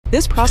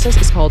This process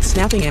is called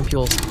snapping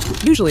ampules.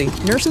 Usually,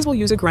 nurses will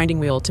use a grinding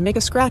wheel to make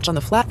a scratch on the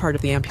flat part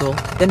of the ampule,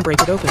 then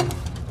break it open.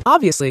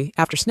 Obviously,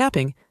 after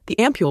snapping, the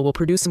ampule will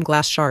produce some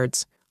glass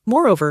shards.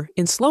 Moreover,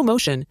 in slow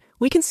motion,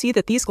 we can see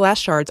that these glass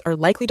shards are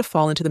likely to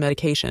fall into the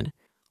medication.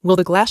 Will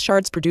the glass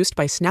shards produced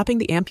by snapping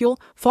the ampule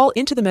fall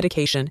into the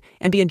medication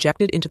and be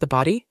injected into the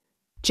body?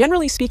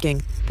 Generally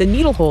speaking, the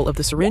needle hole of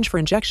the syringe for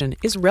injection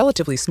is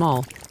relatively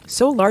small,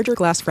 so larger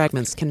glass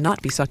fragments cannot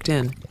be sucked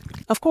in.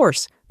 Of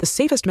course, the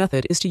safest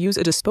method is to use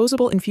a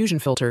disposable infusion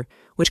filter,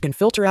 which can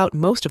filter out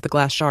most of the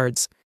glass shards.